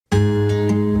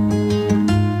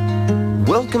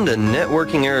Welcome to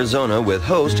Networking Arizona with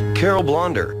host Carol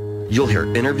Blonder. You'll hear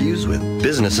interviews with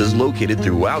businesses located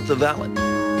throughout the valley.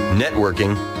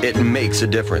 Networking, it makes a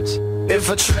difference. If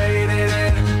I traded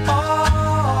it all.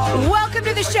 Welcome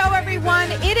to the show,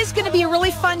 everyone. It is going to be a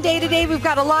really fun day today. We've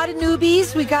got a lot of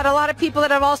newbies. We've got a lot of people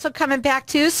that are also coming back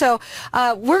too. So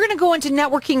we're going to go into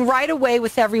networking right away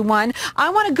with everyone. I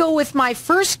want to go with my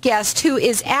first guest, who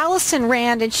is Allison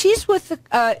Rand, and she's with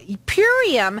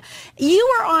Purium.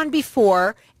 You were on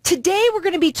before. Today, we're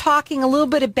going to be talking a little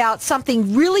bit about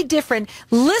something really different.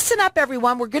 Listen up,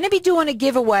 everyone. We're going to be doing a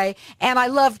giveaway, and I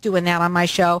love doing that on my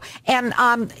show. And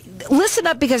listen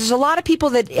up, because there's a lot of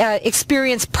people that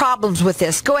experience problems with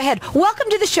this. Go ahead. Welcome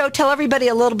to the show. Tell everybody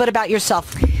a little bit about yourself.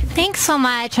 Thanks so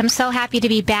much. I'm so happy to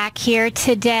be back here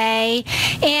today.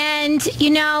 And,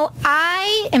 you know,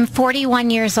 I am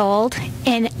 41 years old,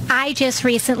 and I just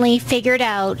recently figured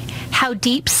out how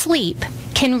deep sleep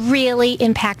can really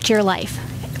impact your life.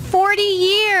 40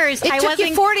 years. It took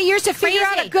you 40 years to figure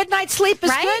out a good night's sleep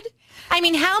is good? I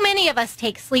mean, how many of us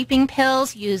take sleeping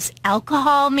pills, use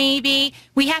alcohol maybe?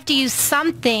 We have to use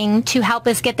something to help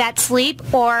us get that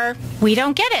sleep, or we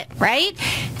don't get it, right?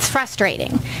 It's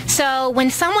frustrating. So when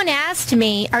someone asked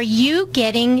me, are you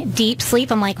getting deep sleep?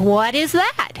 I'm like, what is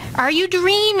that? Are you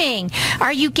dreaming?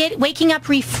 Are you waking up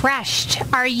refreshed?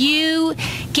 Are you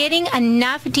getting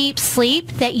enough deep sleep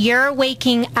that you're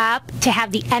waking up to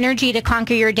have the energy to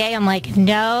conquer your day? I'm like,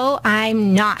 no,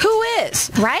 I'm not. Who is?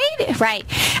 Right? Right.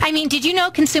 I mean, did you know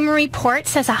Consumer Reports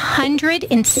says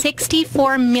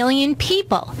 164 million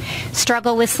people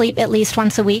struggle with sleep at least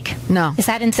once a week? No. Is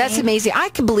that insane? That's amazing. I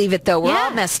can believe it, though. We're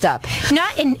all messed up.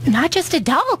 Not just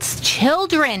adults,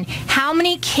 children. How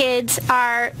many kids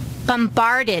are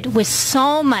bombarded with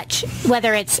so much,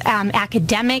 whether it's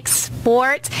academics,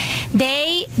 sports,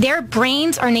 their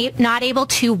brains are not able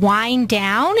to wind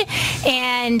down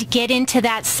and get into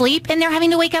that sleep, and they're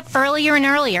having to wake up earlier and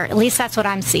earlier. At least that's what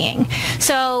I'm seeing.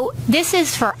 So this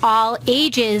is for all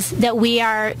ages, that we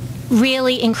are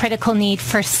really in critical need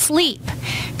for sleep,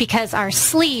 because our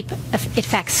sleep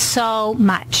affects so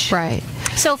much. Right.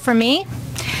 So for me,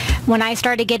 when I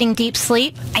started getting deep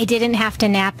sleep, I didn't have to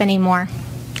nap anymore.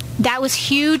 That was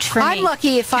huge for me. I'm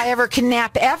lucky if I ever can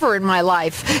nap ever in my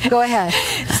life. Go ahead.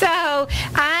 So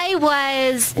I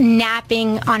was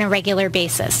napping on a regular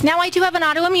basis. Now, I do have an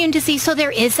autoimmune disease, so there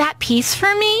is that piece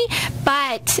for me.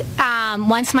 But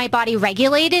once my body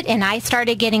regulated and I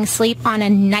started getting sleep on a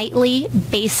nightly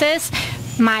basis,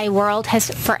 my world has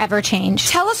forever changed.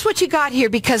 Tell us what you got here,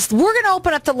 because we're going to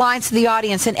open up the lines to the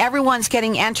audience, and everyone's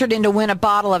getting entered in to win a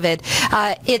bottle of it.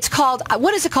 It's called,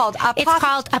 what is it called? It's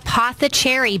called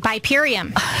Apothecary by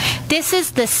Purium. This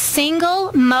is the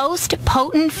single most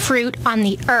potent fruit on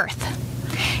the earth.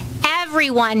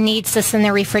 Everyone needs this in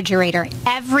their refrigerator.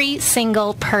 Every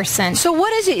single person. So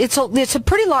what is it? It's a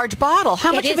pretty large bottle.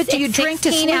 How much of it do you drink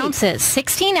to sleep? 16 ounces.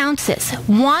 16 ounces.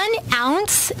 1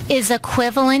 ounce is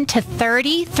equivalent to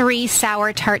 33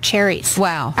 sour tart cherries.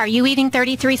 Wow. Are you eating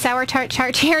 33 sour tart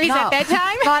cherries at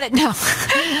bedtime? No.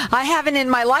 I haven't in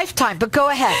my lifetime, but go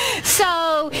ahead.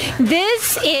 So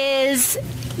this is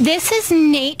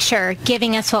nature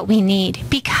giving us what we need,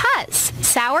 because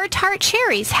sour tart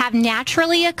cherries have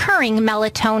naturally occurring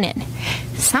melatonin.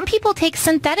 Some people take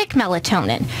synthetic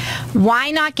melatonin. Why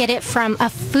not get it from a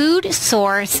food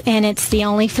source, and it's the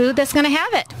only food that's going to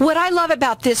have it? What I love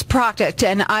about this product,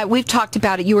 and we've talked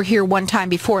about it, you were here one time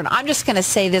before, and I'm just going to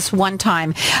say this one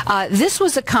time. This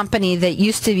was a company that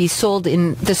used to be sold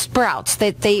in the Sprouts.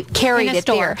 They carried it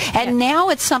there. And now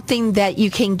it's something that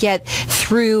you can get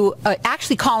through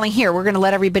actually calling here. We're going to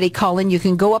let everybody call in. You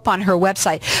can go up on her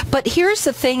website. But here's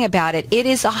the thing about it. It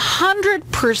is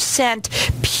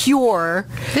 100% pure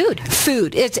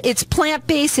food. It's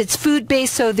plant-based, it's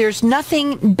food-based, so there's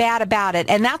nothing bad about it.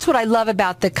 And that's what I love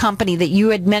about the company that you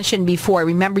had mentioned before.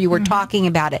 Remember, you were talking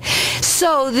about it.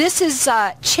 So this is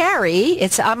cherry.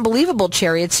 It's unbelievable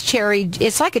cherry. It's cherry.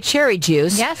 It's like a cherry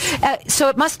juice. Yes. So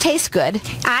it must taste good.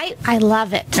 I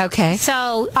love it. Okay.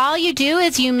 So all you do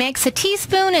is you mix a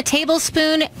teaspoon, a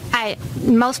tablespoon.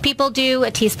 Most people do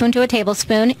a teaspoon to a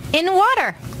tablespoon in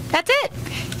water. That's it.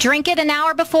 Drink it an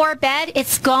hour before bed.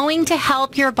 It's going to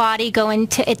help your body go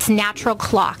into its natural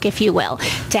clock, if you will,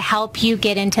 to help you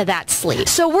get into that sleep.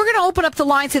 So we're going to open up the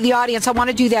lines to the audience. I want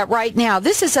to do that right now.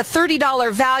 This is a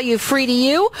 $30 value free to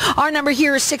you. Our number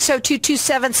here is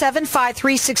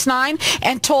 602-277-5369,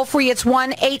 and toll free it's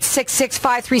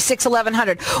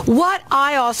 1-866-536-1100. What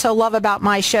I also love about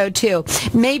my show too,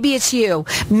 maybe it's you,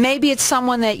 maybe it's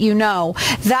someone that you know.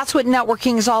 That's what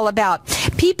networking is all about.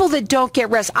 people that don't get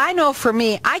rest, I know for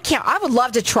me, I would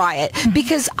love to try it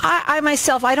because I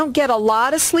myself, I don't get a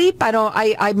lot of sleep.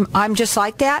 I'm just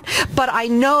like that. But I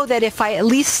know that if I at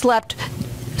least slept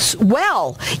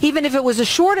well, even if it was a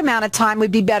short amount of time,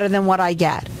 would be better than what I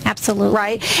get. Absolutely.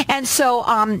 Right? And so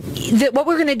what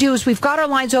we're going to do is we've got our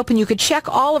lines open. You could check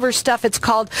all of her stuff. It's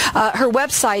called, her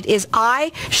website is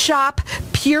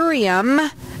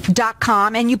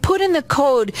iShopPurium.com, and you put in the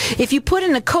code. If you put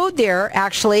in the code there,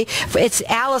 actually, it's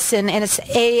Allison, and it's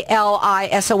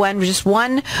ALISON, just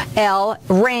one L,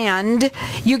 Rand.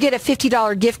 You get a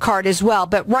 $50 gift card as well.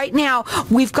 But right now,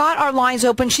 we've got our lines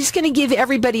open. She's going to give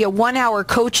everybody a 1-hour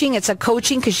coaching. It's a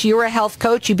coaching because you're a health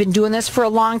coach. You've been doing this for a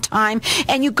long time,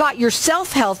 and you got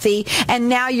yourself healthy, and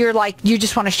now you're like, you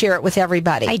just want to share it with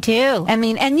everybody. I do. I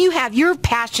mean, and you're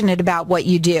passionate about what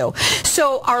you do.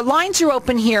 So our lines are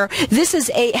open here. This is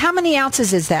how many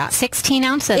ounces is that? 16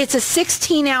 ounces. It's a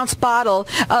 16-ounce bottle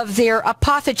of their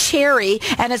Apothecary,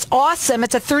 and it's awesome.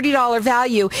 It's a $30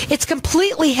 value. It's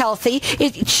completely healthy.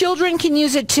 Children can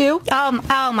use it too.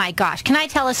 Oh my gosh. Can I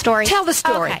tell a story? Tell the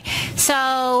story. Okay.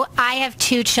 So I have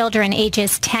 2 children,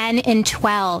 ages 10 and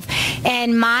 12.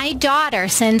 And my daughter,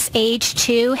 since age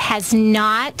 2,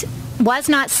 was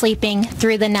not sleeping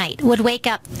through the night, would wake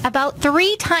up about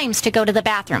 3 times to go to the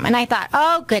bathroom. And I thought,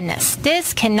 oh goodness,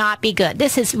 this cannot be good.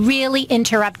 This has really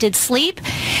interrupted sleep.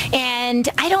 And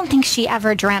I don't think she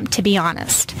ever dreamt, to be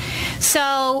honest.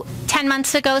 So 10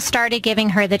 months ago, started giving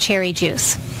her the cherry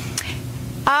juice.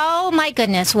 Oh my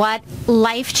goodness, what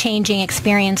life-changing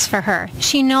experience for her.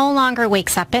 She no longer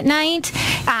wakes up at night.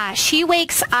 She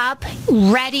wakes up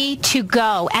ready to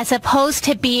go, as opposed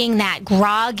to being that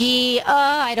groggy,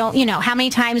 how many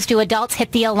times do adults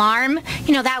hit the alarm?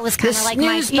 That was kind of like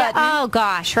my, oh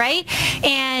gosh, right?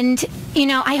 And,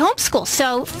 I homeschool.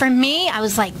 So for me, I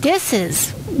was like,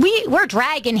 we're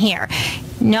dragging here.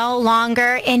 No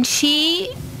longer. And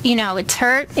she, it's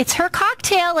her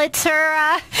cocktail, it's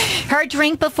her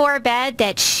drink before bed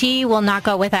that she will not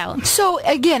go without. So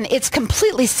again, it's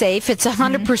completely safe. It's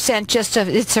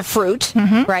 100% it's a fruit,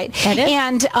 right? It is.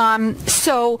 And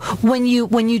so when you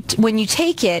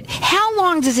take it, how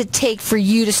long does it take for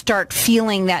you to start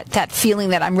feeling that feeling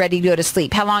that I'm ready to go to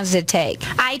sleep? How long does it take?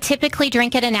 I typically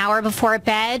drink it an hour before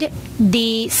bed.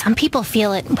 Some people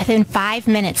feel it within 5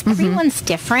 minutes. Everyone's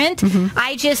different.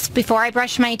 I just, before I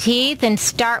brush my teeth and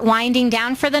start winding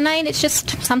down for the night, it's just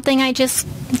something I just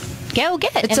go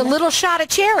get. It's a little shot of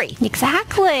cherry.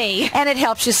 Exactly. And it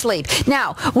helps you sleep.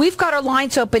 Now, we've got our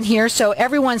lines open here, so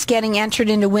everyone's getting entered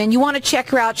in to win. You want to check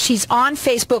her out. She's on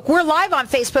Facebook. We're live on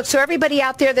Facebook, so everybody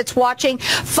out there that's watching,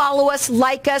 follow us,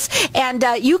 like us, and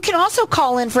you can also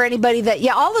call in for anybody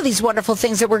all of these wonderful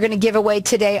things that we're going to give away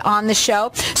today on the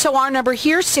show. So our number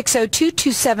here,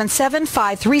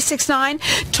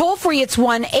 602-277-5369. Toll free, it's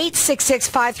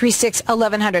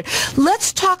 1-866-536-1100.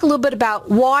 Let's talk a little bit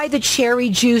about why the cherry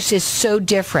juice is so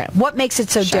different. What makes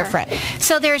it so different?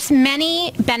 So there's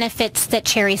many benefits that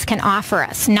cherries can offer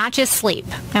us, not just sleep,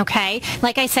 okay?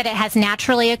 Like I said, it has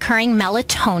naturally occurring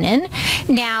melatonin.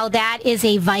 Now, that is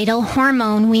a vital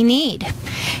hormone we need.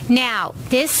 Now,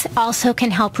 this also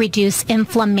can help reduce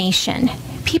inflammation.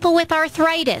 People with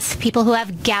arthritis, people who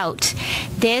have gout,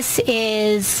 this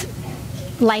is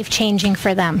life-changing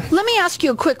for them. Let me ask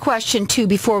you a quick question, too,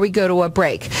 before we go to a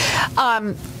break.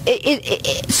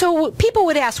 So people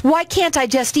would ask, why can't I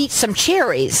just eat some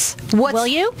cherries? Will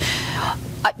you?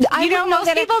 I don't know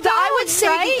that people don't, I would say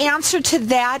right? the answer to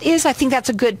that is, I think that's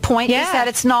a good point, is that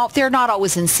they're not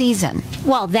always in season.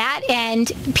 Well, that,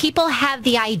 and people have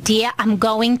the idea, I'm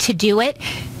going to do it,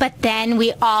 but then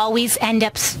we always end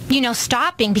up,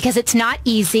 stopping because it's not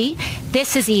easy.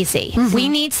 This is easy. We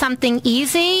need something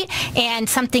easy and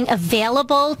something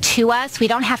available to us. We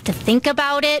don't have to think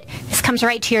about it. This comes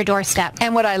right to your doorstep.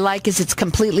 And what I like is it's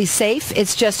completely safe.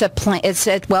 It's just it's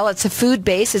a food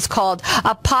base. It's called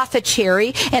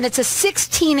Apothecary, and it's a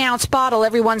 16-ounce bottle.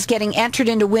 Everyone's getting entered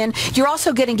in to win. You're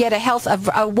also going to get a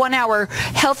 1-hour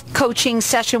health coaching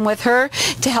session with her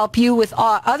to help you with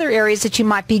other areas that you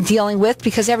might be dealing with,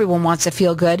 because everyone wants to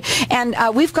feel good. And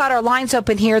we've got our lines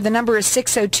open here. The number is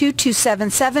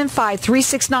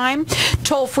 602-277-5369.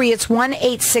 Toll free, it's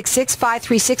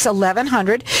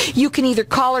 1-866-536-1100. You can either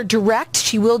call her direct.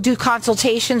 She will do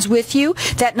consultations with you.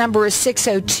 That number is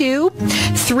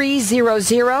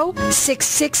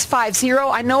 602-300-6650.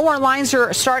 I know our lines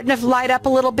are starting to light up a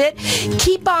little bit.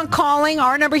 Keep on calling.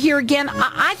 Our number here again,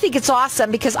 I think it's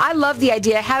awesome because I love the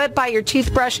idea. Have it by your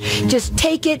toothbrush. Just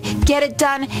take it, get it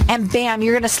done, and bam,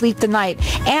 you're going to sleep the night.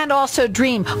 And also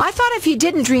dream. I thought if you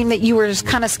didn't dream that you were just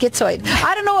kind of schizoid. paranoid.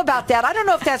 I don't know about that. I don't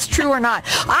know if that's true or not.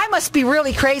 I must be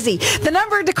really crazy. The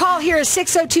number to call here is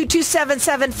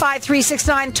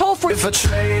 602-277-5369. Toll free. If I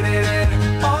traded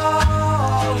it all.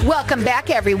 Welcome back,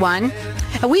 everyone.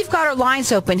 We've got our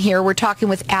lines open here. We're talking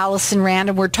with Allison Rand,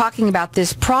 and we're talking about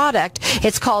this product.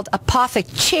 It's called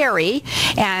Apothecary,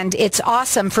 and it's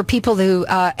awesome for people who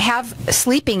have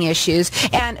sleeping issues.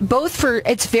 And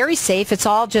it's very safe. It's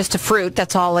all just a fruit.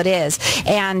 That's all it is.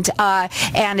 And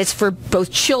it's for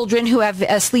both children who have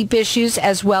sleep issues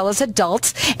as well as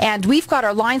adults. And we've got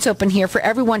our lines open here for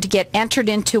everyone to get entered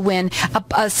in to win.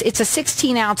 It's a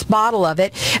 16-ounce bottle of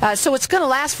it, so it's going to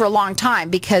last for a long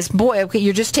time because, boy, okay,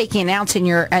 you're just taking an ounce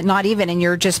and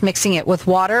you're just mixing it with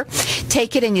water.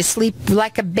 Take it and you sleep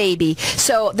like a baby.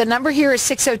 So the number here is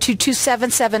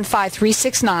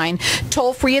 602-277-5369.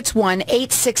 Toll free, it's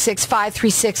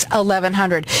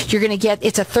 1-866-536-1100. You're going to get,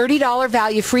 it's a $30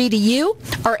 value free to you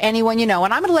or anyone you know.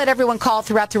 And I'm going to let everyone call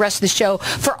throughout the rest of the show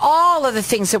for all of the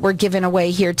things that we're giving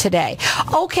away here today.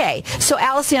 Okay, so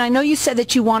Allison, I know you said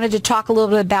that you wanted to talk a little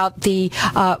bit about the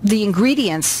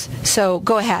ingredients. So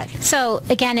go ahead. So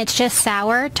again, it's just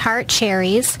sour, tart cherries,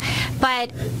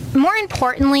 but more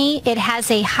importantly, it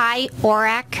has a high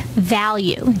ORAC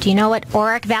value. Do you know what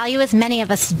ORAC value is? Many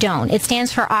of us don't. It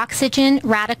stands for oxygen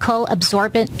radical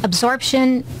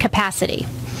absorption capacity.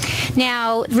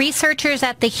 Now, researchers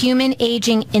at the Human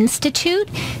Aging Institute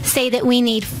say that we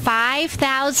need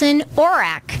 5,000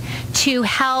 ORAC to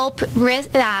help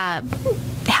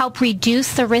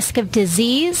reduce the risk of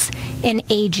disease in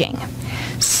aging.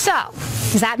 So,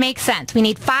 does that make sense? We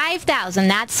need 5,000.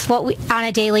 That's what we on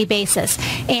a daily basis.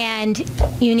 And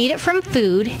you need it from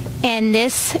food, and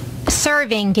this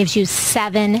serving gives you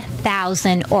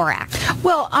 7,000 ORAC.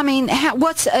 Well, I mean,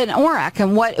 what's an ORAC,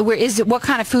 and what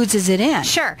kind of foods is it in?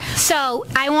 Sure. So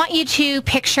I want you to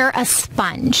picture a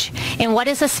sponge. And what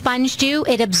does a sponge do?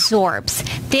 It absorbs.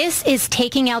 This is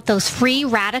taking out those free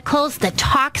radicals, the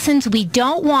toxins we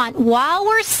don't want while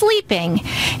we're sleeping,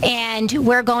 and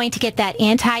we're going to get that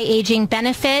anti-aging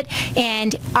benefit,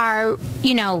 and our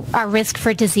risk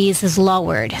for disease is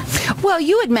lowered. Well,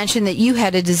 you had mentioned that you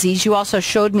had a disease. You also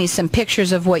showed me some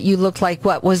pictures of what you looked like.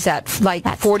 What was that, like?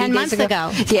 That's 40 10 days months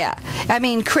ago? Yeah. I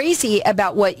mean, crazy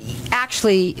about what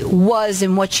actually was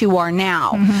and what you are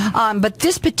now. Mm-hmm. But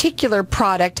this particular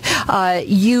product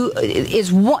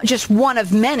is just one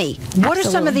of many. Absolutely. What are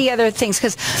some of the other things?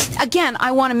 Because, again,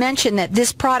 I want to mention that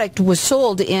this product was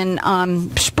sold in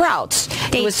Sprouts.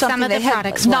 It was something some of the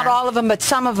products were. Not all of them, but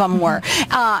some of them were.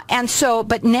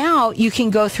 But now you can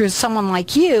go through someone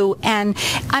like you, and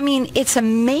I mean, it's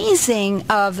amazing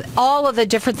of all of the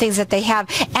different things that they have,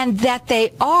 and that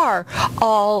they are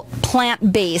all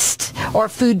plant-based or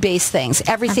food-based things.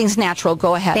 Everything's natural.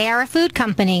 Go ahead. They are a food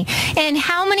company. And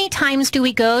how many times do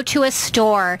we go to a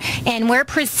store and we're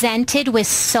presented with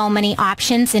so many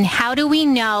options, and how do we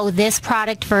know this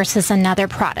product versus another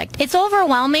product? It's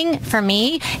overwhelming for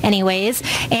me anyways,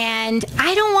 and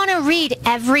I don't want to read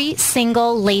every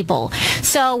single label.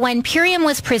 So when Purium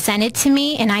was presented to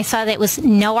me and I saw that it was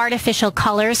no artificial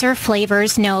colors or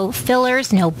flavors, no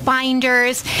fillers, no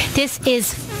binders, this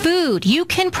is food. You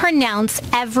can pronounce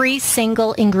every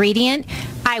single ingredient.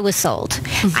 I was sold.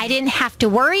 I didn't have to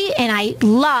worry, and I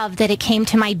love that it came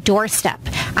to my doorstep.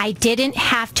 I didn't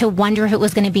have to wonder if it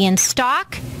was going to be in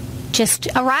stock. Just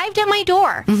arrived at my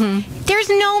door. Mm-hmm. There's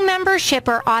no membership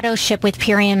or auto ship with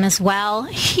Purium as well.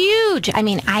 Huge. I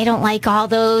mean, I don't like all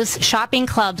those shopping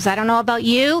clubs. I don't know about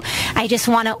you. I just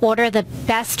want to order the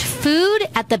best food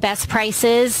at the best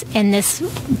prices, and this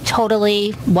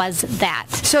totally was that.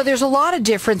 So there's a lot of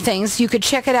different things. You could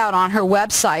check it out on her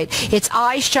website. It's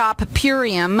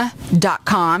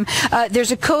iShopPurium.com.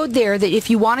 There's a code there that if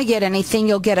you want to get anything,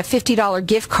 you'll get a $50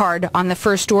 gift card on the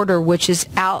first order, which is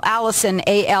Allison,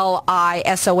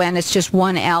 ALISON. It's just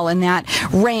one L in that,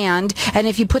 Rand. And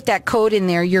if you put that code in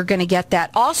there, you're going to get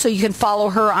that. Also, you can follow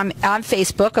her on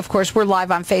Facebook. Of course, we're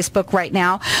live on Facebook right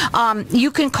now.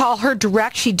 You can call her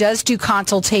direct. She does do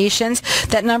consultations.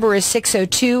 That number is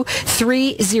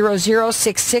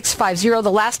 602-300-6650.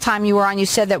 The last time you were on, you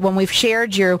said that when we've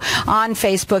shared you on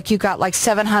Facebook, you got like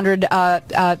 700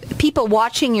 people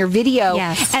watching your video.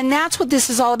 Yes. And that's what this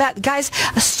is all about. Guys,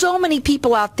 so many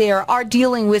people out there are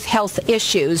dealing with health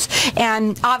issues.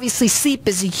 And obviously sleep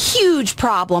is a huge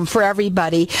problem for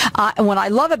everybody. And what I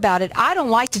love about it, I don't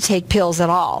like to take pills at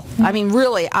all. I mean,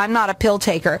 really, I'm not a pill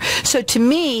taker. So to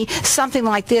me, something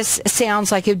like this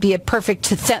sounds like it would be a perfect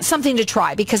something to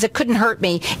try because it couldn't hurt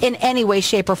me in any way,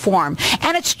 shape, or form.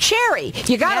 And it's cherry.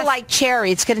 You got to like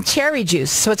cherry. It's going to cherry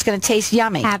juice, so it's going to taste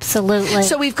yummy. Absolutely.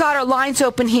 So we've got our lines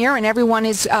open here, and everyone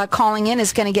is calling in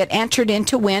is going to get entered in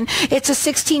to win. It's a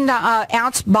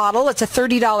 16-ounce bottle. It's a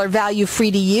 $30 value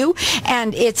free to you,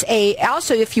 and it's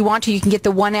also, if you want to, you can get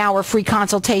the 1-hour free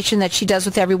consultation that she does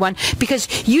with everyone, because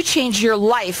you changed your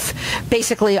life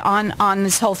basically on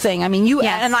this whole thing. I mean, you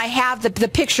and I have the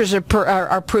pictures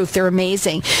are proof. They're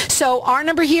amazing. So our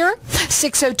number here,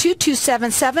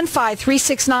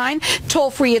 602-277-5369. Toll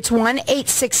free, it's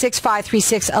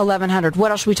 1-866-536-1100.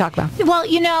 What else should we talk about? Well,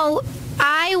 you know,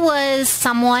 I was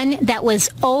someone that was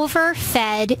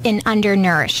overfed and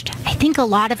undernourished. I think a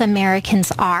lot of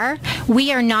Americans are.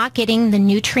 We are not getting the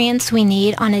nutrients we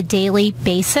need on a daily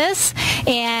basis.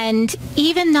 And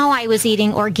even though I was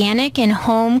eating organic and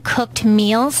home-cooked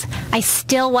meals, I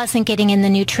still wasn't getting in the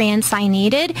nutrients I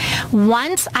needed.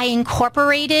 Once I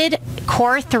incorporated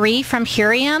Core 3 from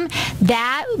Purium,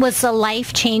 that was a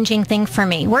life-changing thing for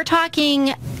me. We're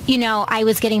talking, you know, I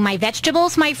was getting my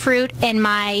vegetables, my fruit, and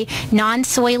my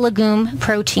non-soy legume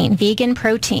protein, vegan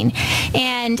protein.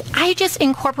 And I just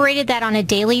incorporated that on a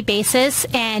daily basis,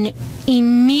 and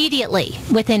immediately,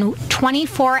 within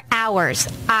 24 hours,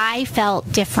 I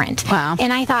felt different. Wow.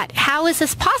 And I thought, how is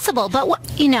this possible? But,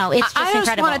 you know, it's just incredible. I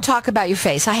just want to talk about your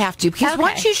face. I have to. Because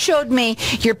once you showed me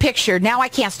your picture, now I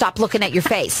can't stop looking at your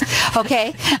face.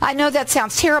 Okay? I know that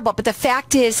sounds terrible, but the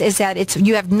fact is that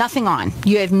you have nothing on.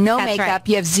 You have no makeup. Right.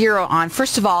 You have zero on.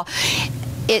 First of all,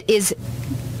 it is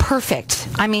perfect.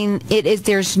 I mean, it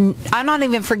is. I'm not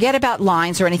even forget about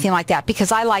lines or anything like that,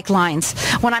 because I like lines.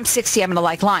 When I'm 60, I'm going to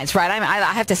like lines, right?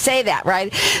 I have to say that,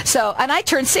 right? So, and I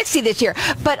turned 60 this year.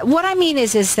 But what I mean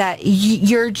is that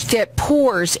the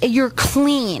pores, you're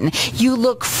clean, you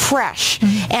look fresh,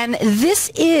 and this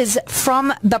is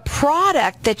from the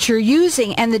product that you're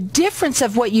using, and the difference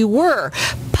of what you were,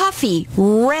 puffy,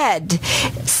 red,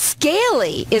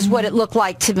 scaly is what it looked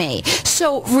like to me.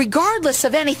 So regardless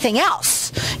of anything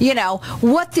else, you know,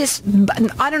 what this,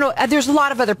 I don't know, there's a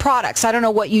lot of other products. I don't know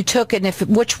what you took and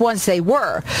which ones they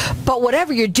were, but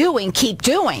whatever you're doing, keep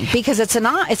doing, because it's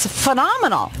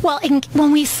phenomenal. Well,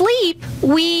 when we sleep,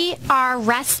 we are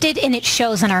rested, and it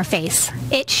shows on our face.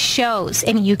 It shows.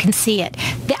 I mean, you can see it.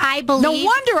 I believe. No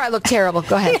wonder I look terrible.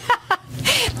 Go ahead.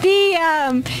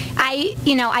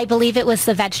 I believe it was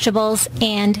the vegetables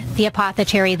and the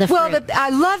apothecary, the fruit. Well, I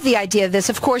love the idea of this.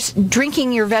 Of course,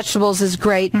 drinking your vegetables is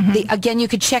great. Again, you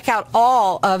could check out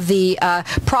all of the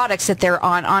products that they're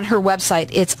on her website.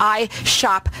 It's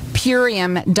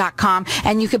ishoppurium.com,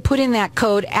 and you could put in that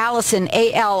code Allison,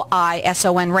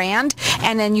 ALISON Rand,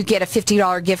 and then you get a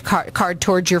 $50 gift card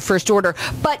towards your first order.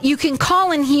 But you can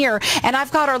call in here, and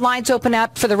I've got our lines open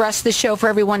up for the rest of the show for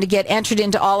everyone to get entered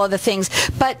into all of the things.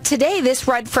 But today, this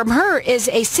right from her is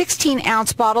a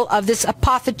 16-ounce bottle of this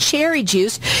apothecary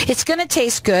juice. It's going to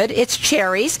taste good. It's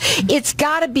cherries. It's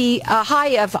got to be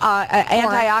high of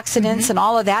antioxidants and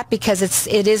all of that, because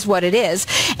it is what it is.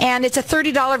 And it's a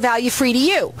 $30 value free to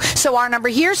you. So our number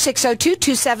here,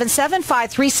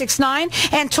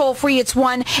 602-277-5369, and toll free, it's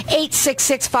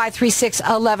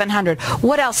 1-866-536-1100.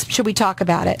 What else should we talk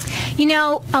about it? You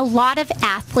know, a lot of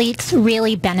athletes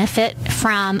really benefit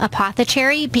from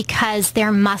apothecary because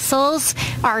their muscles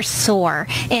are sore.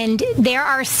 And there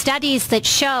are studies that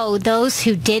show those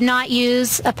who did not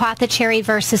use apothecary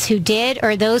versus who did,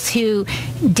 or those who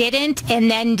didn't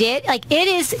and then did. Like, it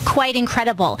is quite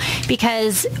incredible,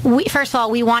 because first of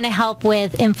all, we want to help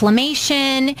with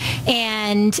inflammation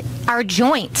and our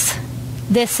joints.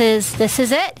 This is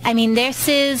it. I mean,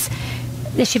 this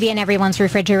should be in everyone's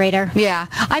refrigerator. Yeah.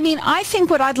 I mean, I think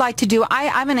what I'd like to do,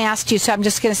 I'm going to ask you, so I'm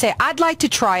just going to say, I'd like to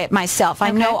try it myself.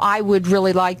 I know I would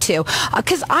really like to,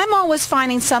 because I'm always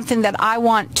finding something that I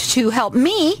want to help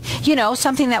me, you know,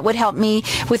 something that would help me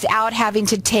without having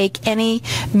to take any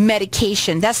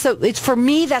medication. For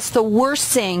me, that's the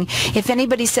worst thing. If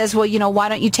anybody says, well, you know, why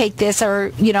don't you take this,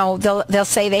 or, you know, they'll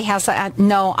say they have,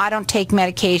 no, I don't take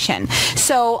medication.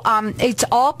 So it's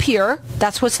all pure.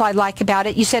 That's what I like about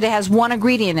it. You said it has one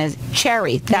ingredient, is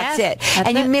cherry. That's it.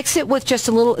 And you mix it with just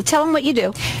a little. Tell them what you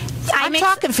do. I'm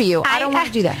talking for you. I don't want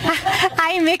to do that.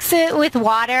 I mix it with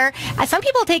water. Some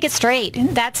people take it straight.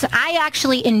 I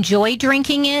actually enjoy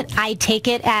drinking it. I take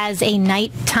it as a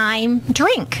nighttime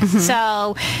drink.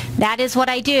 So that is what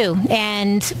I do.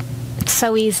 And it's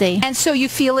so easy. And so you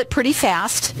feel it pretty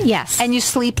fast. Yes. And you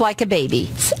sleep like a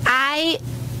baby.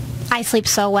 I sleep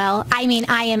so well. I mean,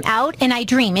 I am out and I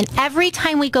dream. And every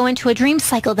time we go into a dream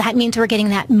cycle, that means we're getting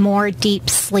that more deep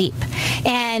sleep.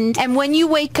 And when you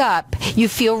wake up, you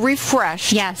feel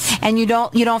refreshed. Yes. And you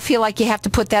don't feel like you have to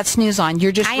put that snooze on.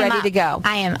 You're just ready to go.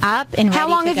 I am up and ready to go. How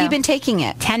long have you been taking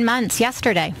it? 10 months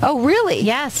yesterday. Oh, really?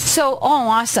 Yes. So,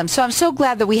 awesome. So I'm so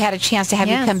glad that we had a chance to have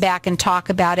you come back and talk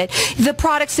about it. The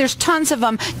products, there's tons of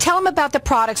them. Tell them about the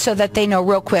products so that they know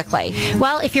real quickly.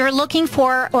 Well, if you're looking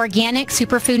for organic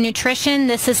superfood nutrition,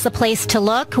 this is the place to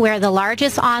look. We're the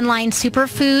largest online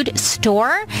superfood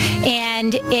store.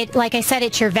 And it, like I said,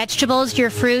 it's your vegetables, your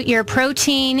fruit, your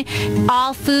protein,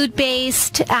 all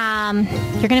food-based.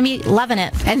 You're going to be loving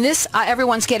it. And this,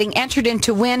 everyone's getting entered in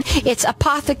to win. It's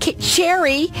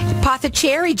apothecary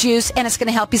juice, and it's going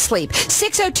to help you sleep.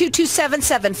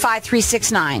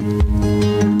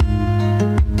 602-277-5369.